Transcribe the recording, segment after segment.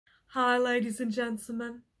Hi ladies and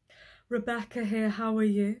gentlemen, Rebecca here, how are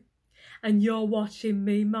you? And you're watching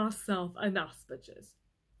me, myself and Asperger's.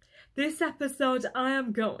 This episode I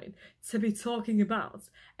am going to be talking about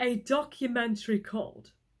a documentary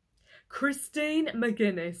called Christine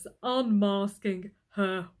McGuinness Unmasking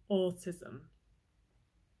Her Autism.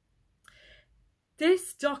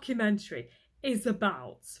 This documentary is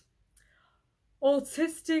about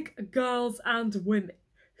autistic girls and women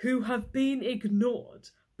who have been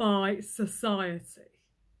ignored by society.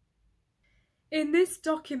 In this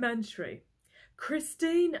documentary,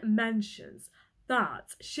 Christine mentions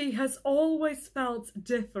that she has always felt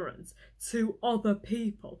different to other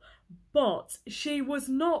people, but she was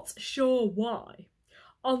not sure why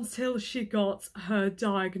until she got her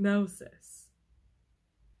diagnosis.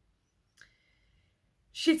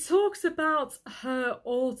 She talks about her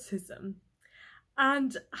autism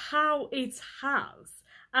and how it has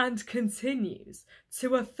and continues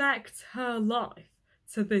to affect her life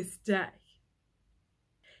to this day.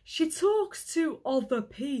 She talks to other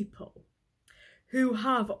people who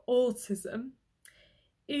have autism,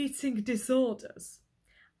 eating disorders,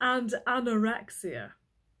 and anorexia,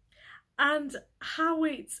 and how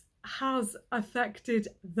it has affected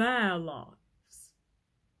their lives.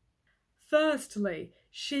 Firstly,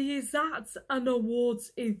 she is at an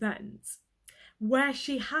awards event where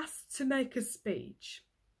she has to make a speech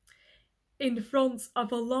in front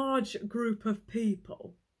of a large group of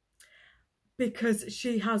people because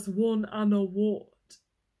she has won an award.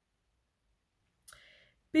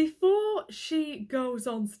 Before she goes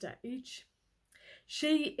on stage,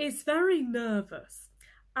 she is very nervous,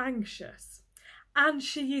 anxious, and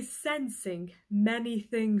she is sensing many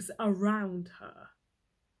things around her.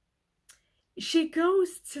 She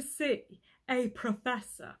goes to see a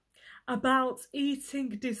professor about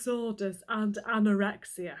eating disorders and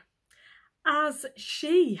anorexia, as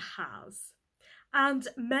she has, and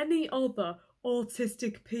many other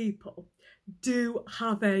autistic people do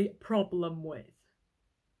have a problem with.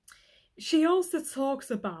 She also talks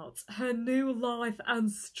about her new life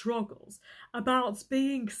and struggles about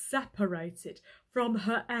being separated from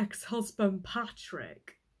her ex-husband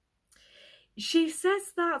Patrick. She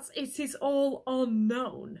says that it is all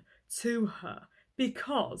unknown to her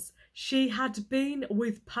because she had been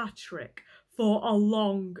with Patrick for a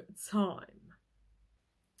long time.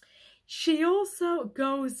 She also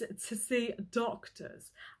goes to see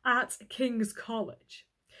doctors at King's College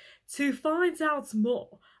to find out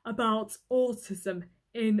more about autism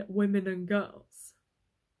in women and girls.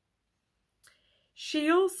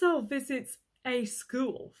 She also visits a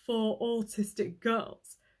school for autistic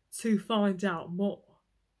girls to find out more.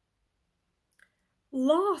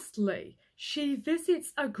 Lastly, she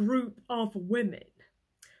visits a group of women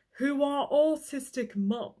who are autistic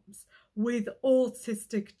mums with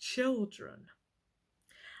autistic children,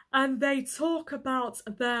 and they talk about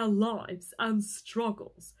their lives and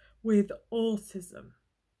struggles with autism.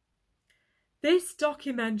 This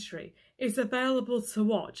documentary is available to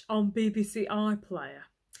watch on BBC iPlayer,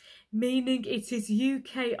 meaning it is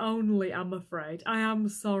UK only, I'm afraid. I am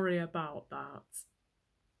sorry about that.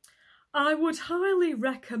 I would highly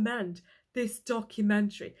recommend this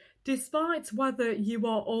documentary, despite whether you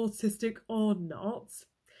are autistic or not,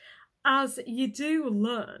 as you do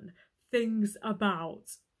learn things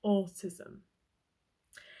about autism.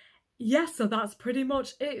 Yes, so that's pretty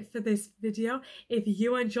much it for this video. If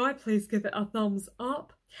you enjoyed, please give it a thumbs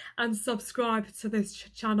up and subscribe to this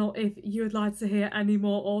channel if you would like to hear any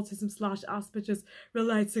more autism/Asperger's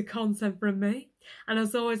related content from me. And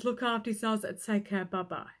as always, look after yourselves and take care. Bye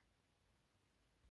bye.